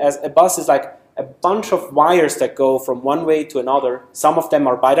imagine it as a bus is like a bunch of wires that go from one way to another. Some of them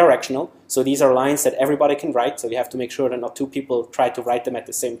are bidirectional. So these are lines that everybody can write. So you have to make sure that not two people try to write them at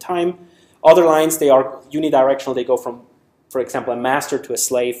the same time. Other lines, they are unidirectional. They go from, for example, a master to a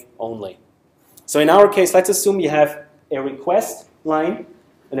slave only. So in our case, let's assume you have a request line,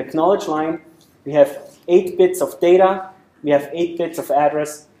 an acknowledge line. We have 8 bits of data, we have 8 bits of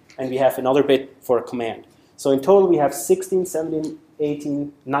address, and we have another bit for a command. So in total we have 16, 17,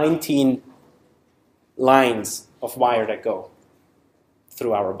 18, 19 lines of wire that go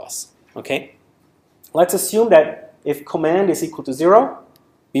through our bus. Okay? Let's assume that if command is equal to 0,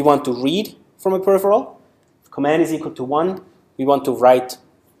 we want to read from a peripheral. If command is equal to 1, we want to write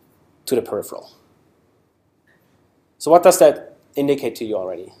to the peripheral. So what does that indicate to you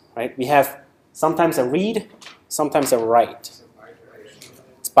already, right? We have sometimes a read, sometimes a write.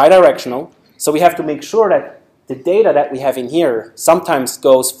 It's bidirectional, so we have to make sure that the data that we have in here sometimes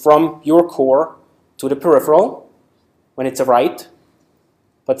goes from your core to the peripheral when it's a write,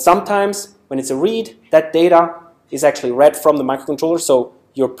 but sometimes when it's a read, that data is actually read from the microcontroller, so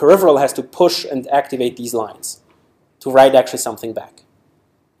your peripheral has to push and activate these lines to write actually something back.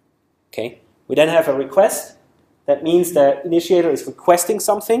 Okay? We then have a request. That means the initiator is requesting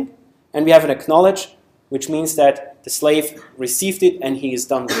something, and we have an acknowledge, which means that the slave received it and he is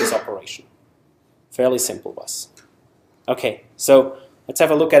done with his operation. Fairly simple bus. Okay, so let's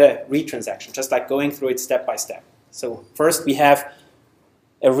have a look at a read transaction, just like going through it step by step. So first we have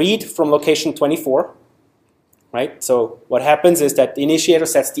a read from location 24, right? So what happens is that the initiator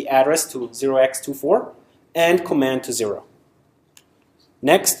sets the address to 0x24 and command to 0.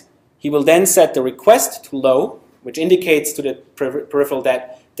 Next, he will then set the request to low, which indicates to the peripheral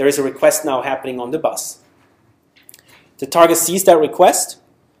that there is a request now happening on the bus. The target sees that request,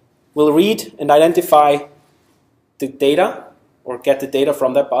 will read and identify the data, or get the data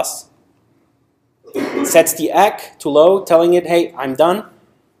from that bus, sets the ACK to low, telling it, hey, I'm done.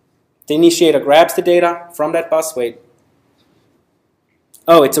 The initiator grabs the data from that bus. Wait.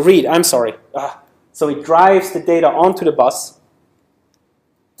 Oh, it's a read. I'm sorry. So it drives the data onto the bus.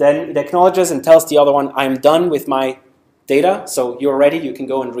 Then it acknowledges and tells the other one, I'm done with my data. So you're ready. You can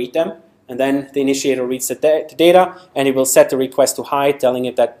go and read them. And then the initiator reads the data, and it will set the request to high, telling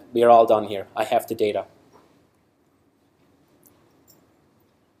it that we are all done here. I have the data.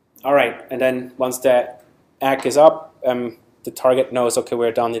 All right. And then once the ACK is up, the target knows, OK,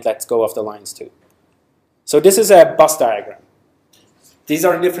 we're done. It lets go of the lines too. So this is a bus diagram. These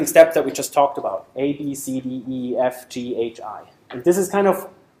are the different steps that we just talked about. A, B, C, D, E, F, G, H, I. And this is kind of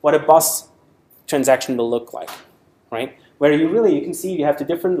what a bus transaction will look like, right? Where you can see you have the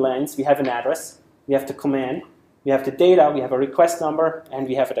different lines. We have an address, we have the command, we have the data, we have a request number, and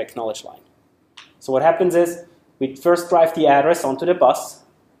we have an acknowledge line. So what happens is we first drive the address onto the bus.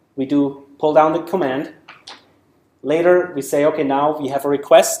 We do pull down the command. Later we say, OK, now we have a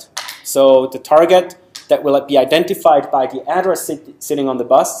request. So the target that will be identified by the address sitting on the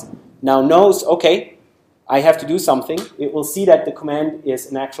bus now knows, OK, I have to do something. It will see that the command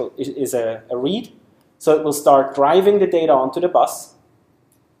is a read. So it will start driving the data onto the bus.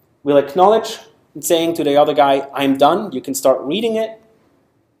 We'll acknowledge and saying to the other guy, I'm done. You can start reading it.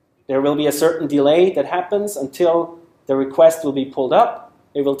 There will be a certain delay that happens until the request will be pulled up.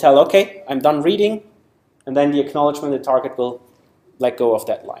 It will tell, OK, I'm done reading. And then the acknowledgement, the target will let go of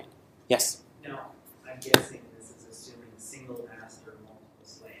that line. Yes? Now, I'm guessing this is assuming single master, multiple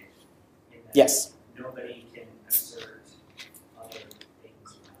slave. Yes. Nobody can assert other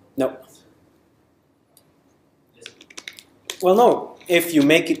things. No. Well, no. If you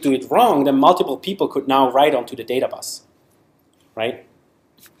do it wrong, then multiple people could now write onto the data bus, right?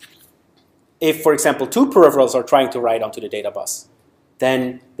 If, for example, two peripherals are trying to write onto the data bus,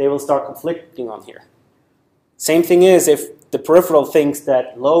 then they will start conflicting on here. Same thing is if the peripheral thinks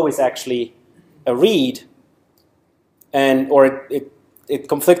that low is actually a read, or it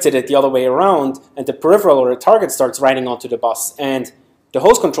conflicts it the other way around, and the peripheral or the target starts writing onto the bus, and the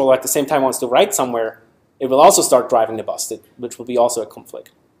host controller at the same time wants to write somewhere, it will also start driving the bus, which will be also a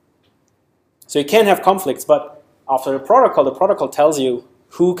conflict. So you can have conflicts, but after the protocol tells you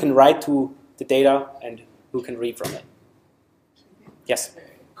who can write to the data and who can read from it. Yes?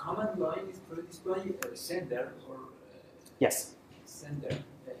 Command line is produced by a sender or yes. Sender.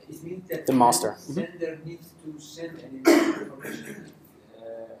 It means that the master. Sender needs to send any information.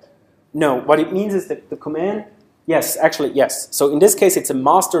 No, what it means is that the command, yes, actually, yes. So in this case, it's a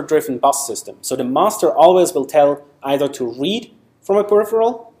master-driven bus system. So the master always will tell either to read from a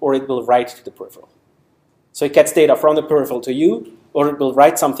peripheral or it will write to the peripheral. So it gets data from the peripheral to you, or it will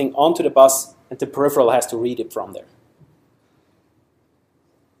write something onto the bus and the peripheral has to read it from there.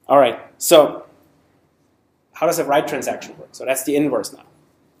 All right, so how does a write transaction work? So that's the inverse now.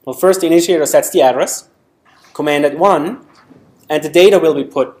 Well, first the initiator sets the address, commanded 1, and the data will be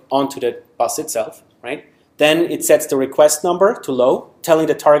put onto the bus itself, right? Then it sets the request number to low, telling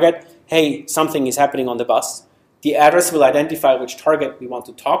the target, hey, something is happening on the bus. The address will identify which target we want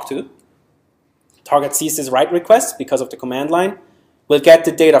to talk to. Target sees this write request because of the command line. We'll get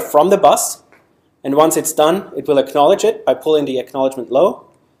the data from the bus, and once it's done, it will acknowledge it by pulling the acknowledgement low.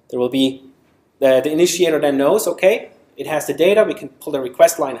 There will be, the initiator then knows, okay, it has the data, we can pull the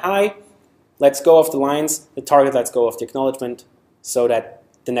request line high, let's go of the lines, the target lets go of the acknowledgement so that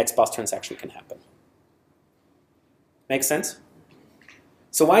the next bus transaction can happen. Make sense?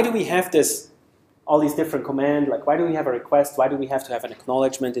 So why do we have all these different commands? Like, why do we have a request? Why do we have to have an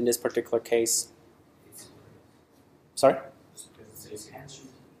acknowledgement in this particular case? Sorry?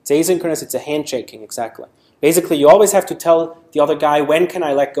 It's asynchronous, it's a handshaking, exactly. Basically, you always have to tell the other guy, when can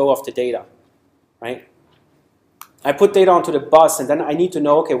I let go of the data, right? I put data onto the bus, and then I need to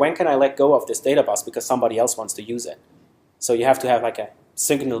know, okay, when can I let go of this data bus because somebody else wants to use it. So you have to have like a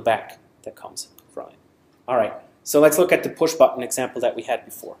signal back that comes from it. All right, so let's look at the push button example that we had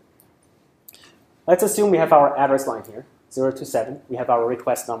before. Let's assume we have our address line here, 0 to 7. We have our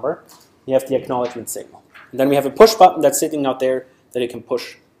request number. We have the acknowledgement signal. And then we have a push button that's sitting out there that you can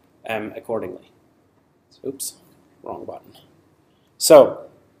push accordingly. Oops, wrong button. So,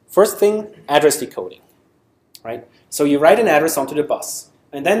 first thing, address decoding, right? So you write an address onto the bus,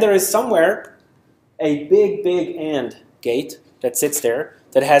 and then there is somewhere a big AND gate that sits there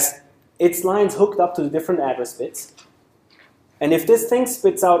that has its lines hooked up to the different address bits. And if this thing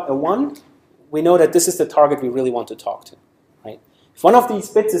spits out a 1, we know that this is the target we really want to talk to, right? If one of these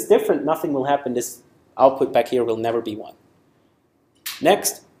bits is different, nothing will happen. This output back here will never be 1.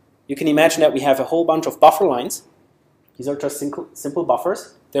 Next, you can imagine that we have a whole bunch of buffer lines, These are just simple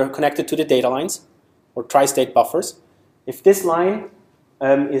buffers. They're connected to the data lines, or tri-state buffers. If this line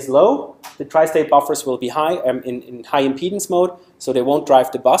is low, the tri-state buffers will be high in high impedance mode, so they won't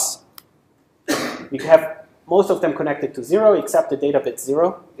drive the bus. We have most of them connected to 0, except the data bit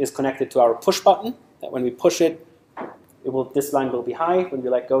 0 is connected to our push button. That when we push it, this line will be high. When we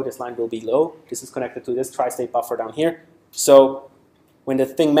let go, this line will be low. This is connected to this tri-state buffer down here. So when the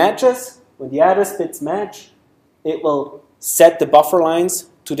thing matches, when the address bits match, it will set the buffer lines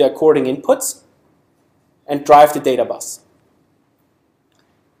to the according inputs and drive the data bus.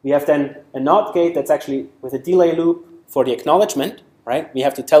 We have then a NOT gate that's actually with a delay loop for the acknowledgement, right? We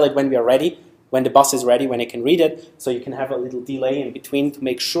have to tell it when we are ready, when the bus is ready, when it can read it, so you can have a little delay in between to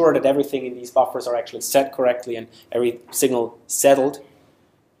make sure that everything in these buffers are actually set correctly and every signal settled,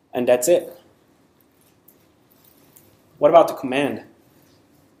 and that's it. What about the command?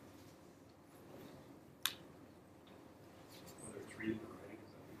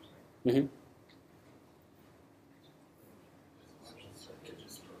 Mm-hmm.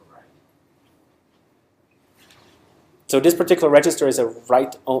 So this particular register is a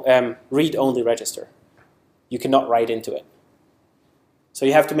read-only register. You cannot write into it. So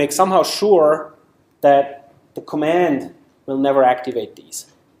you have to make somehow sure that the command will never activate these,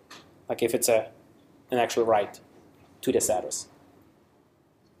 like if it's an actual write to this address.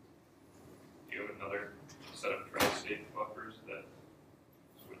 Do you have another set of tri-state buffers that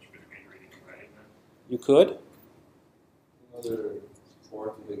switch between reading and writing then? You could. Another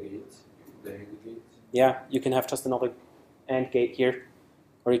port to the gate, the AND gate. Yeah, you can have just another AND gate here,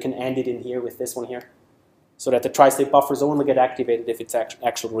 or you can AND it in here with this one here, so that the tri-state buffers only get activated if it's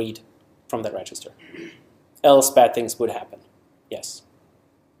actual read from that register. Else bad things would happen. Yes.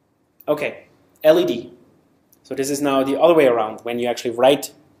 Okay, LED. So this is now the other way around, when you actually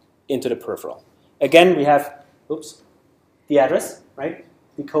write into the peripheral. Again, we have, the address, right?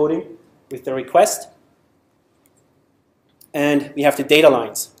 Decoding with the request. And we have the data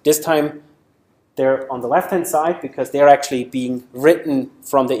lines. This time, they're on the left-hand side because they're actually being written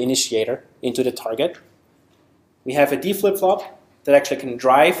from the initiator into the target. We have a D flip-flop that actually can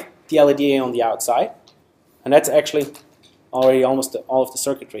drive the LEDA on the outside. And that's actually already almost all of the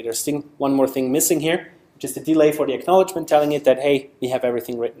circuitry. There's one more thing missing here, which is the delay for the acknowledgement telling it that, hey, we have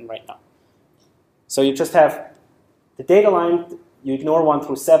everything written right now. So you just have the data line. You ignore 1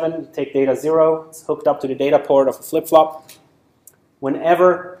 through 7. You take data 0. It's hooked up to the data port of a flip-flop.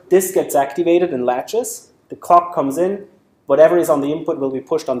 Whenever this gets activated and latches, the clock comes in, whatever is on the input will be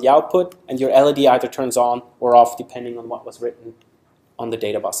pushed on the output, and your LED either turns on or off depending on what was written on the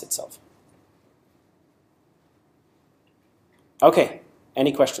data bus itself. Okay,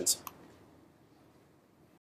 any questions?